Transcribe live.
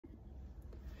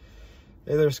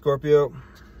Hey there, Scorpio.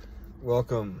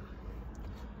 Welcome.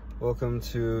 Welcome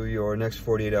to your next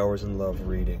 48 hours in love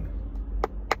reading.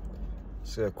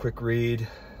 It's a quick read.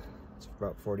 It's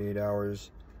about 48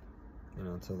 hours,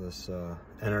 until this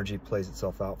energy plays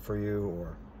itself out for you,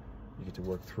 or you get to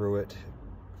work through it,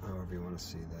 however you want to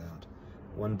see that.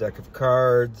 One deck of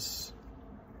cards,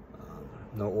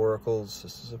 no oracles.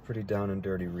 This is a pretty down and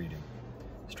dirty reading.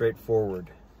 Straightforward.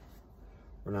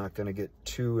 We're not going to get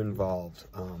too involved.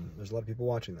 There's a lot of people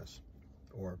watching this,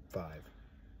 or 5.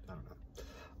 I don't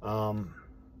know.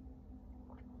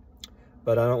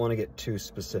 But I don't want to get too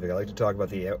specific. I like to talk about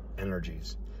the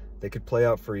energies. They could play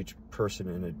out for each person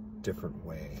in a different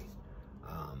way.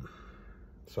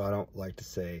 So I don't like to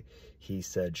say he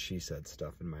said, she said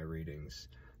stuff in my readings.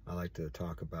 I like to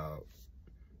talk about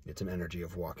it's an energy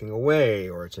of walking away,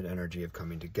 or it's an energy of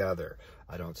coming together.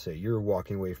 I don't say you're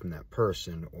walking away from that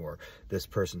person, or this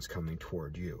person's coming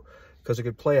toward you, because it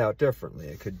could play out differently.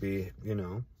 It could be,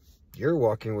 you're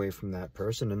walking away from that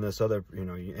person, and this other,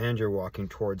 and you're walking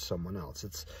towards someone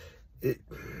else.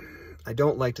 I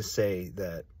don't like to say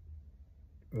that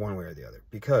one way or the other,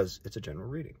 because it's a general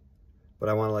reading. But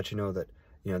I want to let you know that,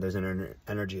 there's an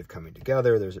energy of coming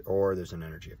together, there's an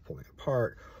energy of pulling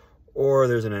apart, or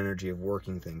there's an energy of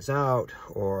working things out,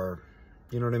 or,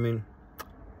 you know what I mean?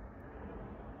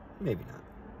 Maybe not.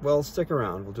 Well, stick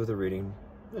around. We'll do the reading.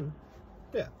 And,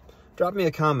 yeah. Drop me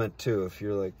a comment, too, if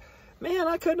you're like, man,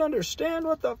 I couldn't understand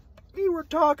what you were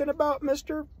talking about,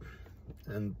 mister.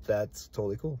 And that's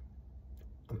totally cool.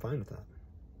 I'm fine with that.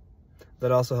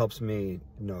 That also helps me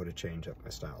know to change up my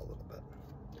style a little bit.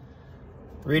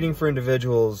 Reading for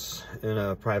individuals in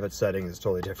a private setting is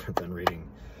totally different than reading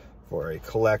for a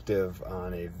collective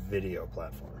on a video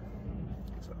platform.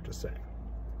 So I'm just saying.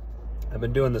 I've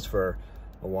been doing this for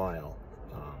a while,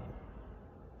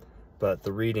 but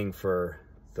the reading for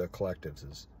the collectives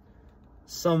is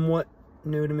somewhat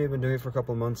new to me. I've been doing it for a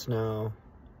couple of months now.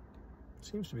 It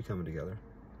seems to be coming together.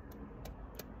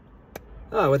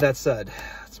 With that said,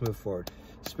 let's move forward.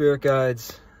 Spirit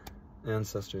guides,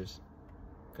 ancestors,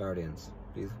 guardians,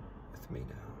 be with me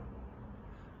now.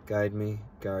 Guide me,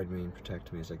 guard me, and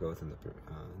protect me as I go within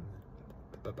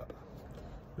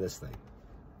this thing.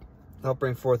 Help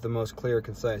bring forth the most clear,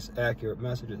 concise, accurate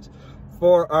messages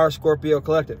for our Scorpio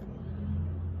collective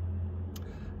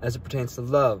as it pertains to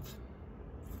love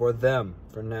for them,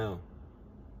 for now,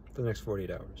 for the next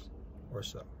 48 hours or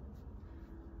so.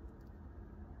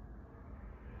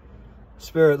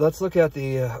 Spirit, let's look at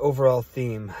the overall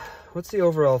theme. What's the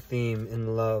overall theme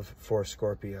in love for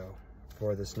Scorpio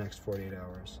for this next 48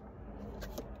 hours?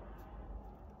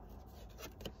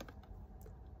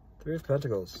 3 of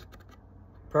Pentacles.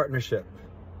 Partnership.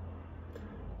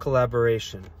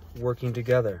 Collaboration. Working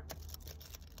together.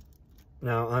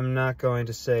 Now, I'm not going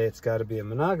to say it's got to be a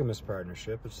monogamous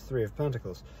partnership. It's 3 of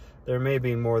Pentacles. There may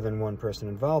be more than one person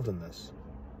involved in this.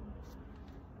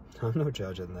 I'm no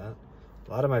judge on that.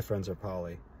 A lot of my friends are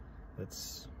poly.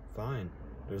 That's fine.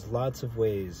 There's lots of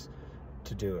ways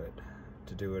to do it.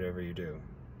 To do whatever you do.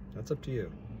 That's up to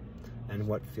you. And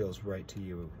what feels right to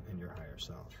you and your higher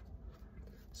self.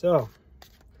 So,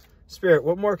 Spirit,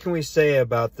 what more can we say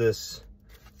about this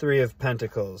 3 of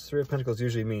Pentacles? 3 of Pentacles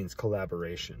usually means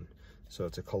collaboration. So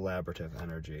it's a collaborative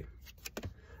energy.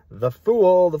 The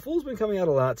Fool. The Fool's been coming out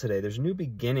a lot today. There's new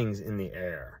beginnings in the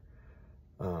air.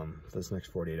 For this next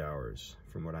 48 hours,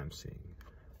 from what I'm seeing.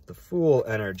 The Fool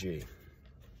energy.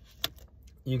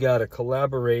 You got a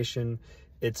collaboration.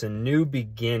 It's a new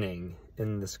beginning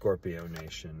in the Scorpio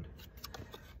nation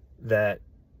that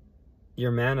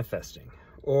you're manifesting,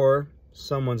 or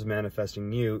someone's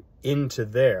manifesting you into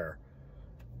their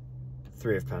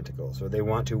 3 of Pentacles, or they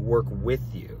want to work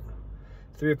with you.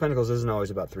 3 of Pentacles isn't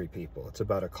always about 3 people. It's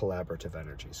about a collaborative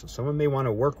energy. So someone may want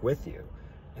to work with you,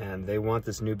 and they want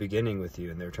this new beginning with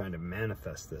you, and they're trying to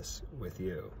manifest this with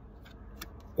you.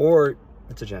 Or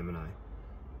it's a Gemini.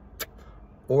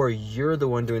 Or you're the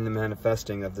one doing the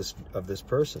manifesting of this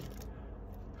person.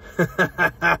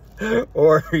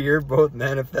 Or you're both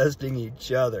manifesting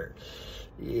each other.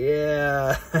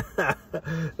 Yeah.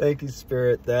 Thank you,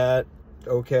 Spirit.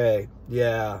 Okay.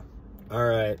 Yeah. All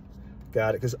right.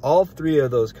 Got it. Because all 3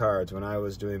 of those cards, when I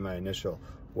was doing my initial,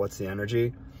 what's the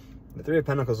energy? The 3 of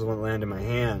Pentacles was what landed in my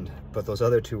hand, but those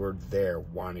other 2 were there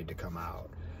wanting to come out.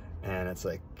 And it's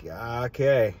like,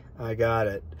 okay, I got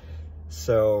it.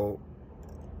 So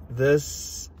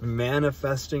this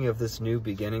manifesting of this new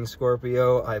beginning,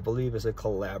 Scorpio, I believe is a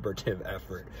collaborative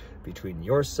effort between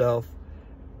yourself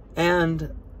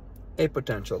and a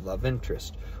potential love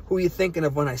interest. Who are you thinking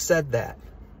of when I said that?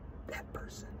 That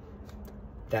person.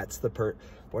 That's the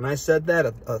When I said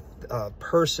that, a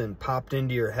person popped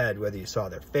into your head, whether you saw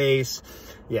their face,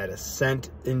 you had a scent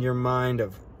in your mind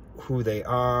of who they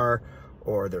are,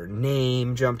 or their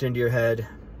name jumped into your head.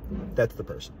 That's the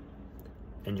person.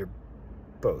 And you're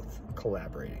both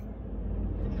collaborating.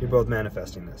 You're both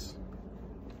manifesting this.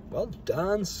 Well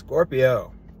done,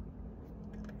 Scorpio.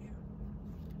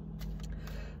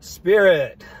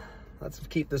 Spirit, let's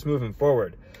keep this moving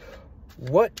forward.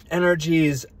 What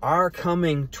energies are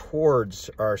coming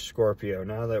towards our Scorpio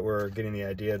now that we're getting the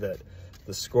idea that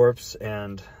the Scorps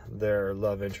and their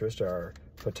love interest are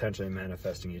potentially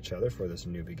manifesting each other for this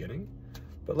new beginning?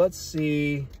 But let's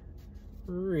see,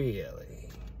 really,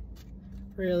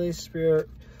 Spirit,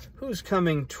 who's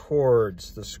coming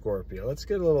towards the Scorpio? Let's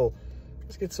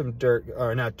get some dirt,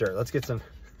 or not dirt, let's get some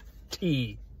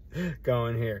tea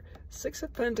going here. Six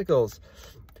of Pentacles.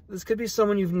 This could be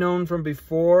someone you've known from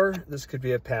before. This could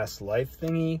be a past life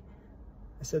thingy.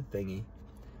 I said thingy.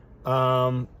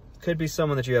 Could be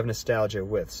someone that you have nostalgia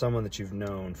with, someone that you've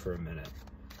known for a minute.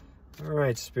 All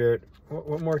right, Spirit,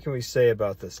 what more can we say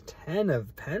about this? 10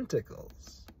 of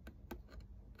Pentacles.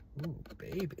 Ooh,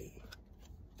 baby.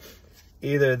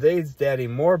 Either they's Daddy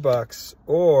Morebucks,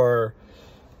 or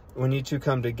when you two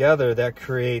come together, that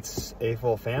creates a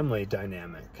full family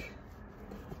dynamic.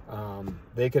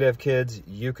 They could have kids,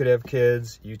 you could have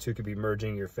kids, you two could be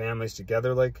merging your families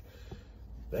together. Like,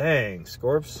 dang,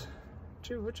 Scorps,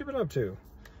 what you been up to?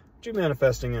 What you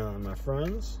manifesting on, my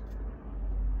friends?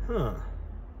 Huh.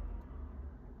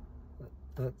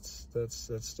 That's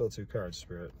still 2 cards,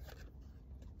 Spirit.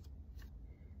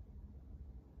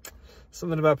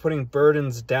 Something about putting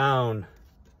burdens down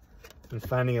and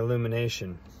finding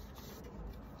illumination.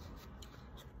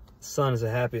 Sun is the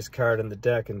happiest card in the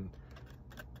deck, and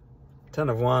 10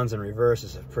 of Wands in reverse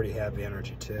is a pretty happy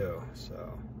energy too.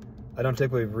 So I don't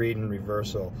typically read in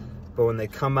reversal, but when they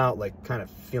come out like kind of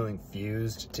feeling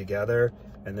fused together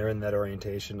and they're in that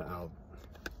orientation,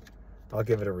 I'll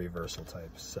give it a reversal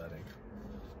type setting.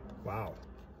 Wow.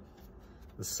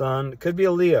 The Sun could be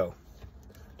a Leo.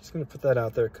 Just gonna put that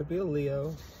out there. It could be a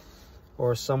Leo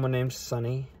or someone named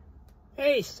Sunny.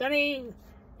 Hey, Sunny,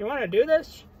 you want to do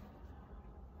this?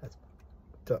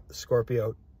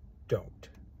 Scorpio, don't.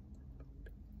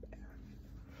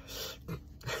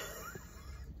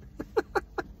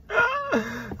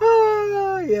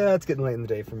 Yeah, it's getting late in the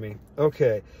day for me.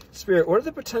 Okay, Spirit, what are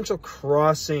the potential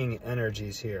crossing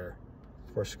energies here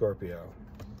for Scorpio?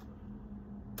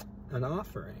 An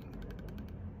offering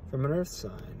from an earth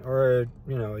sign, or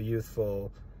a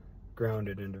youthful,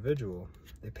 grounded individual.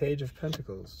 A Page of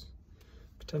Pentacles.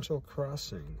 Potential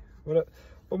crossing. What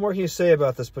more can you say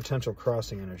about this potential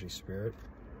crossing energy, Spirit?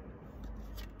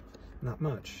 Not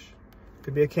much.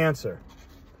 Could be a Cancer.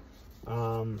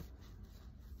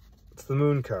 It's the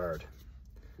Moon card.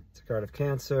 It's a card of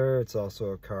Cancer. It's also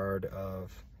a card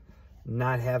of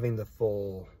not having the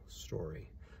full story.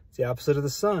 It's the opposite of the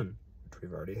Sun, which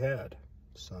we've already had.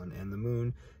 Sun and the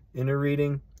Moon in a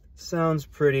reading. Sounds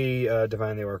pretty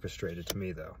divinely orchestrated to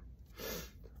me, though.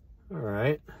 All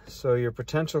right, so your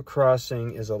potential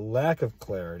crossing is a lack of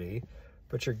clarity,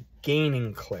 but you're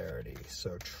gaining clarity.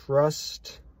 So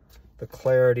trust the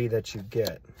clarity that you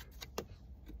get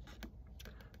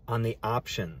on the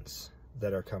options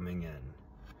that are coming in.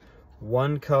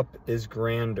 One cup is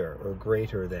grander or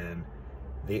greater than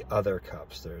the other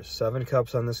cups. There's 7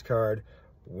 cups on this card.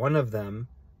 One of them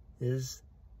is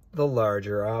the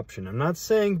larger option. I'm not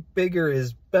saying bigger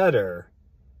is better,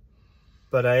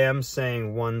 but I am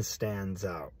saying one stands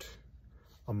out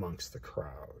amongst the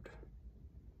crowd.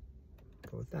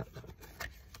 Go with that one.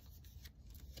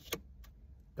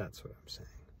 That's what I'm saying.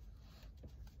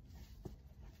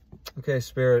 Okay,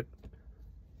 Spirit,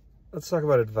 let's talk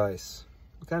about advice.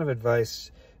 What kind of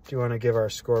advice do you want to give our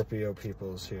Scorpio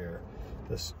peoples here?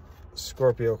 This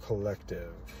Scorpio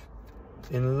collective.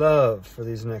 In love for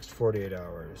these next 48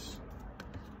 hours.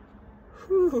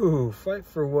 Whew, fight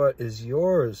for what is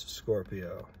yours,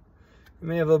 Scorpio. You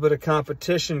may have a little bit of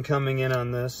competition coming in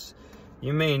on this.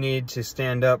 You may need to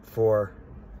stand up for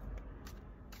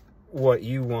what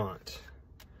you want.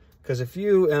 Because if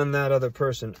you and that other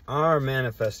person are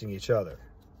manifesting each other,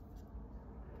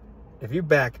 if you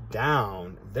back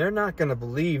down, they're not going to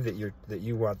believe that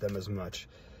you want them as much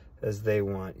as they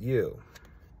want you.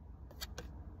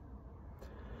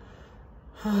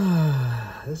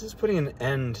 This is putting an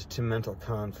end to mental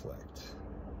conflict.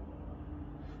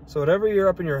 So whatever you're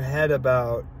up in your head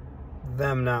about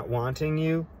them not wanting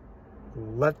you,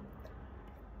 let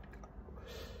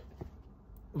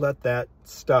that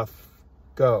stuff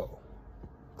go.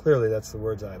 Clearly, that's the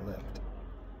words I lived.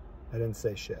 I didn't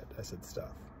say shit. I said stuff.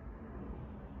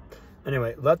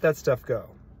 Anyway, let that stuff go.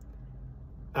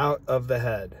 out of the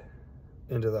head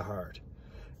into the heart.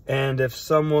 And if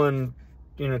someone,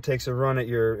 you know, takes a run at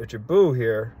your boo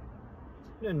here,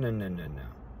 no.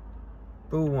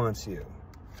 Boo wants you.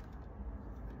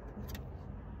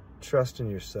 Trust in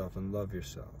yourself and love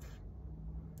yourself.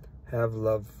 Have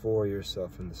love for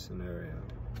yourself in the scenario.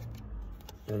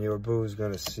 And your boo is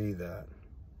going to see that.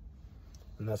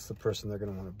 And that's the person they're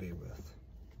going to want to be with.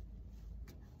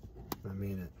 I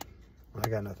mean it. I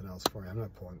got nothing else for you. I'm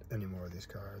not pulling any more of these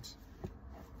cards.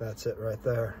 That's it right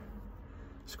there.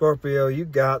 Scorpio, you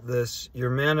got this. You're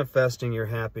manifesting your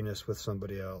happiness with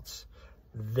somebody else.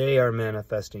 They are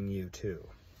manifesting you too.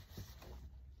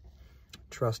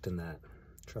 Trust in that.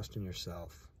 Trust in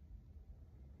yourself.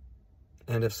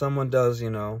 And if someone does, you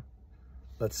know,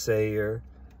 let's say you're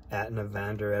at an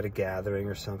event or at a gathering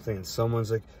or something, and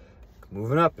someone's like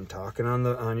moving up and talking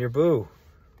on your boo,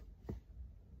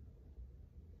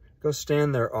 go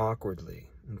stand there awkwardly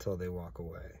until they walk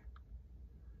away.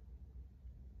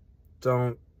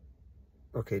 Don't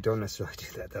necessarily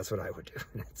do that. That's what I would do.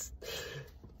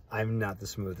 I'm not the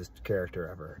smoothest character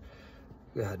ever.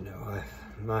 God, no.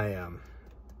 My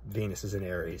Venus is in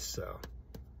Aries, so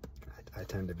I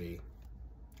tend to be...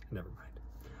 Never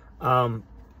mind.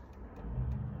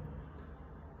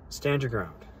 Stand your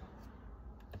ground.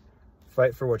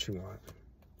 Fight for what you want.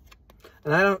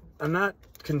 And I'm not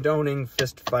condoning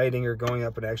fist fighting or going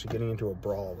up and actually getting into a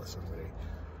brawl with somebody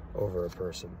over a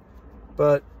person.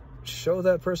 But show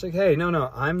that person, hey,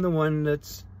 no, I'm the one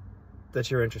that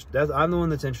you're interested. I'm the one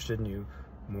that's interested in you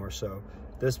more so.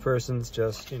 This person's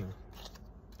just, you know,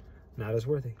 not as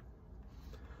worthy.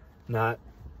 Not,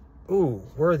 ooh,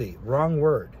 worthy. Wrong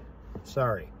word.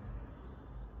 Sorry.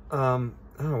 Oh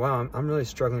wow, I'm really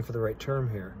struggling for the right term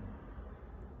here.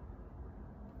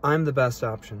 I'm the best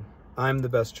option. I'm the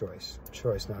best choice.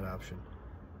 Choice, not option.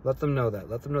 Let them know that.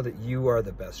 Let them know that you are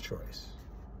the best choice.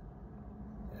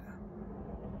 Yeah.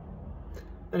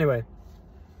 Anyway,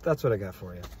 that's what I got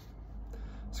for you.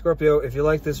 Scorpio, if you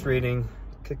like this reading,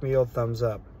 kick me the old thumbs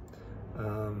up.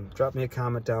 Drop me a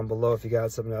comment down below if you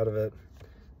got something out of it.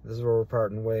 This is where we're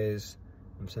parting ways.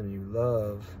 I'm sending you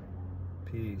love,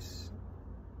 peace,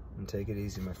 and take it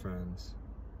easy, my friends.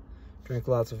 Drink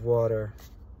lots of water.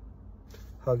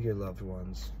 Hug your loved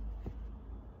ones.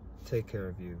 Take care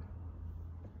of you.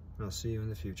 I'll see you in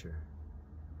the future.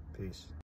 Peace.